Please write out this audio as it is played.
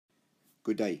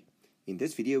Good day. In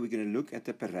this video we're going to look at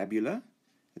the parabola,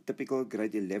 a typical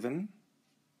grade 11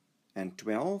 and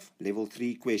 12 level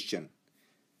 3 question.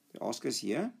 They ask us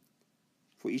here,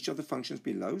 for each of the functions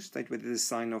below, state whether the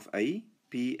sign of a,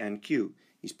 p and q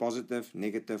is positive,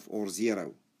 negative or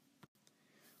 0.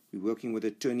 We're working with a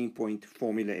turning point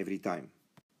formula every time.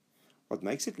 What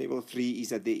makes it level 3 is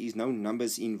that there is no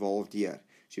numbers involved here.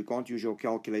 So you can't use your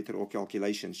calculator or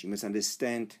calculations. You must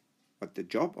understand what the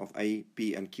job of A,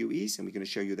 P and Q is, and we're going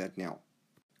to show you that now.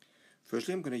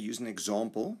 Firstly, I'm going to use an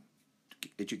example to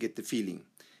let you get the feeling.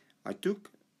 I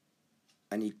took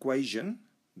an equation,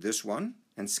 this one,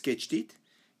 and sketched it.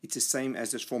 It's the same as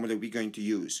this formula we're going to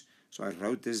use. So I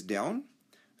wrote this down.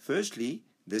 Firstly,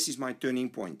 this is my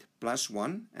turning point, plus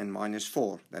 1 and minus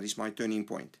 4. That is my turning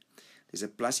point. There's a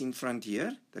plus in front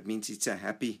here. That means it's a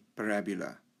happy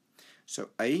parabola. So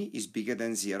A is bigger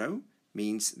than 0.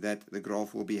 Means that the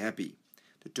graph will be happy.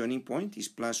 The turning point is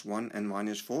plus 1 and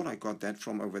minus 4. I got that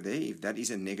from over there. If that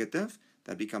is a negative,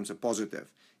 that becomes a positive.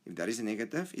 If that is a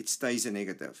negative, it stays a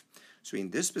negative. So in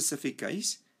this specific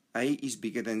case, A is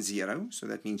bigger than 0, so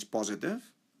that means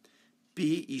positive.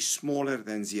 P is smaller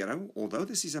than 0, although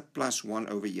this is a plus 1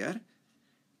 over here.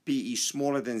 P is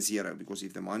smaller than 0, because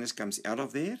if the minus comes out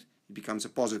of there, it becomes a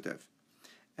positive.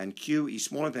 And Q is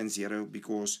smaller than 0,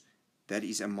 because that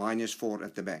is a minus 4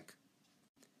 at the back.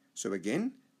 So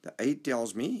again, the A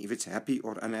tells me if it's happy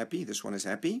or unhappy. This one is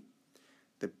happy.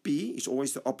 The P is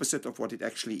always the opposite of what it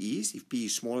actually is. If P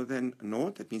is smaller than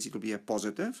 0, that means it will be a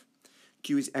positive.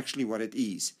 Q is actually what it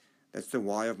is. That's the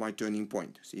Y of my turning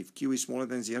point. So if Q is smaller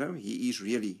than 0, he is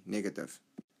really negative.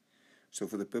 So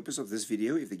for the purpose of this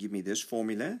video, if they give me this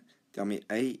formula, tell me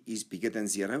A is bigger than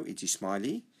 0, it is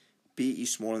smiley. P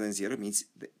is smaller than 0, means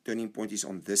the turning point is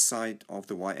on this side of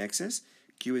the Y-axis.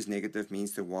 Q is negative,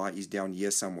 means the Y is down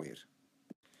here somewhere.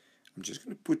 I'm just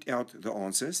going to put out the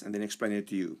answers and then explain it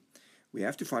to you. We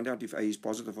have to find out if A is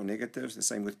positive or negative, the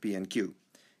same with P and Q.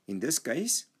 In this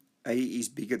case, A is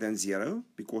bigger than 0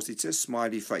 because it's a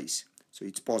smiley face, so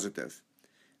it's positive.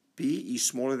 P is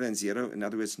smaller than 0, in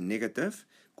other words negative,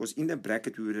 because in the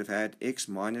bracket we would have had x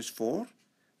minus 4,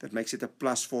 that makes it a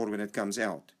plus 4 when it comes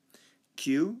out.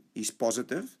 Q is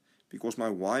positive because my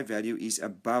Y value is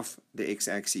above the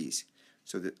x-axis.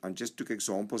 So I just took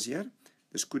examples here.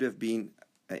 This could have been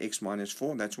x minus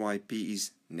 4. That's why P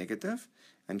is negative.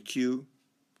 And Q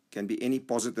can be any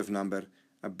positive number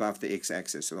above the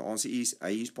x-axis. So the answer is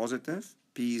A is positive,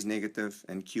 P is negative,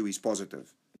 and Q is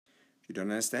positive. If you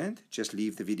don't understand, just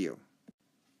leave the video.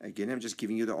 Again, I'm just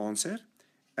giving you the answer.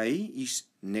 A is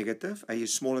negative. A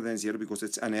is smaller than 0 because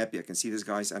it's unhappy. I can see this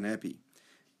guy is unhappy.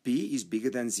 P is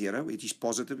bigger than 0. It is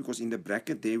positive because in the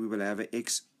bracket there we will have a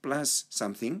x plus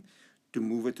something to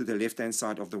move it to the left-hand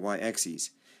side of the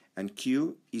y-axis. And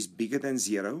Q is bigger than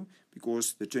 0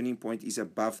 because the turning point is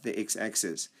above the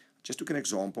x-axis. Just took an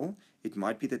example. It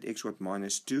might be that x was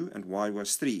minus 2 and y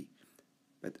was 3.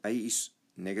 But A is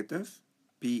negative,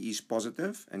 P is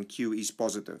positive, and Q is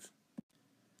positive.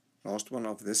 Last one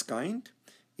of this kind.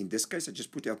 In this case, I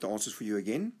just put out the answers for you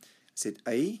again. I said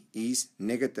A is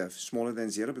negative, smaller than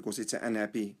 0 because it's an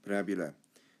unhappy parabola.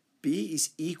 P is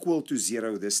equal to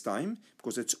 0 this time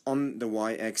because it's on the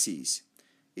y-axis.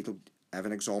 It'll have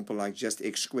an example like just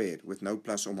x squared with no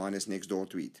plus or minus next door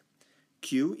to it.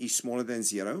 Q is smaller than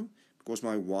 0 because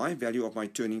my y value of my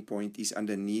turning point is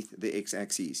underneath the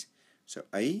x-axis. So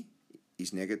A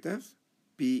is negative,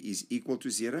 P is equal to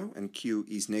 0, and Q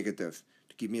is negative.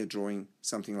 To give me a drawing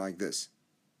something like this.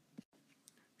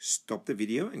 Stop the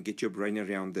video and get your brain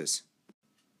around this.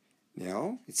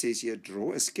 Now, it says here,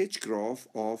 draw a sketch graph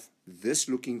of this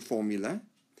looking formula.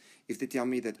 If they tell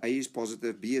me that A is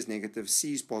positive, B is negative,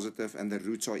 C is positive, and the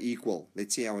roots are equal.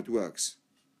 Let's see how it works.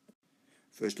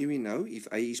 Firstly, we know if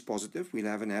A is positive, we'll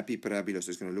have an happy parabola, so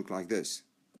it's going to look like this.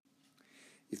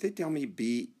 If they tell me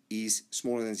B is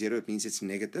smaller than 0, it means it's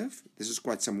negative. This is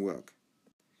quite some work.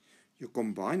 You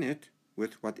combine it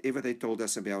with whatever they told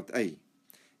us about A.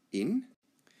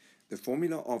 The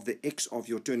formula of the x of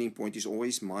your turning point is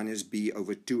always minus b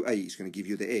over 2a. It's going to give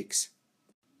you the x.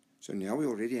 So now we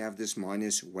already have this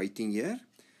minus waiting here.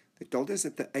 They told us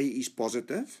that the a is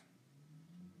positive.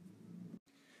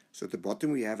 So at the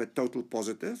bottom we have a total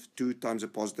positive. 2 times a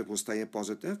positive will stay a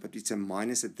positive, but it's a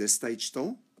minus at this stage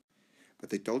still. But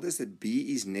they told us that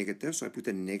b is negative, so I put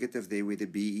a negative there where the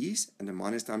b is, and the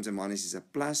minus times a minus is a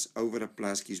plus over a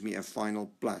plus gives me a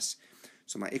final plus.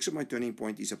 So my x of my turning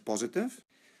point is a positive.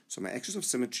 So my axis of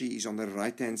symmetry is on the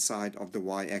right-hand side of the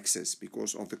y-axis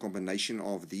because of the combination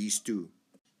of these two.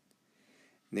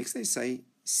 Next they say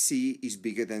C is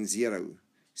bigger than 0.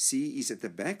 C is at the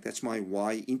back, that's my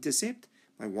y-intercept.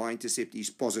 My y-intercept is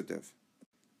positive.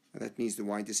 And that means the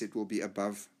y-intercept will be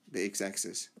above the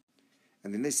x-axis.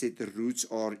 And then they said the roots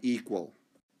are equal.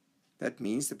 That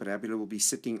means the parabola will be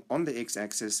sitting on the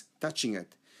x-axis, touching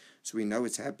it. So we know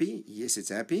it's happy. Yes, it's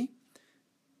happy.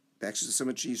 The axis of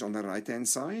symmetry is on the right-hand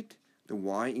side. The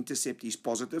y-intercept is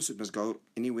positive, so it must go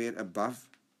anywhere above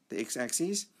the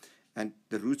x-axis. And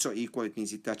the roots are equal, it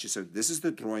means it touches. So this is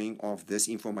the drawing of this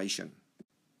information.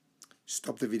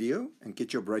 Stop the video and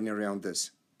get your brain around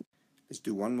this. Let's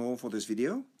do one more for this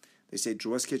video. They say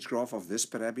draw a sketch graph of this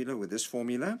parabola with this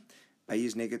formula. A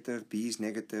is negative, B is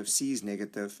negative, C is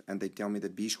negative, and they tell me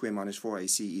that B squared minus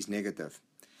 4AC is negative.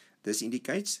 This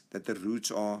indicates that the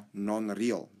roots are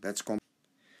non-real.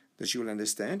 This you will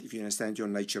understand if you understand your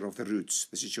nature of the roots.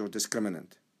 This is your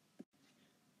discriminant.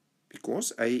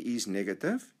 Because A is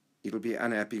negative, it will be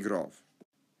an unhappy graph.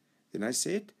 Then I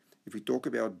said, if we talk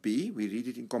about B, we read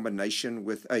it in combination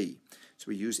with A. So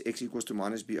we use x equals to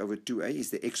minus B over 2A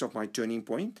is the x of my turning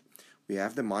point. We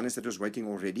have the minus that was waiting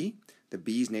already. The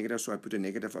B is negative, so I put a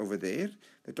negative over there.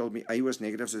 They told me A was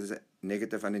negative, so there's a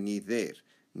negative underneath there.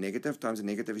 Negative times a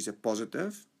negative is a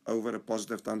positive. Over a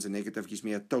positive times a negative gives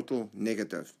me a total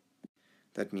negative.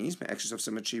 That means my axis of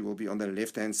symmetry will be on the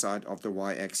left-hand side of the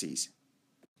y-axis.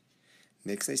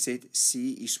 Next they said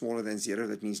C is smaller than 0,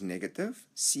 that means negative.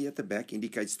 C at the back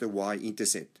indicates the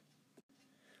y-intercept.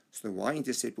 So the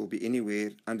y-intercept will be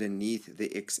anywhere underneath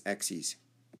the x-axis.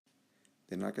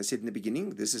 Then like I said in the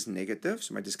beginning, this is negative,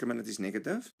 so my discriminant is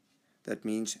negative. That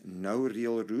means no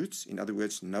real roots, in other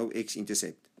words, no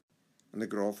x-intercept. And the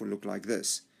graph will look like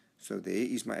this. So there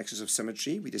is my axis of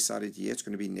symmetry. We decided here it's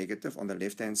going to be negative on the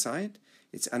left-hand side.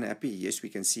 It's unhappy. Yes, we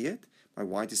can see it. My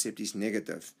y-intercept is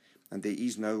negative. And there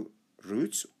is no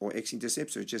roots or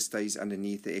x-intercept, so it just stays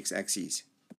underneath the x-axis.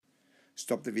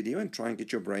 Stop the video and try and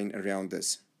get your brain around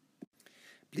this.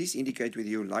 Please indicate whether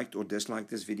you liked or disliked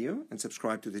this video and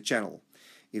subscribe to the channel.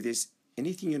 If there's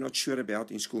anything you're not sure about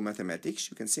in school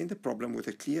mathematics, you can send the problem with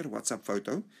a clear WhatsApp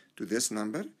photo to this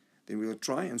number. Then we will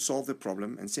try and solve the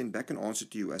problem and send back an answer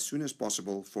to you as soon as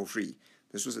possible for free.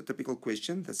 This was a typical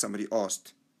question that somebody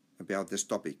asked about this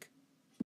topic.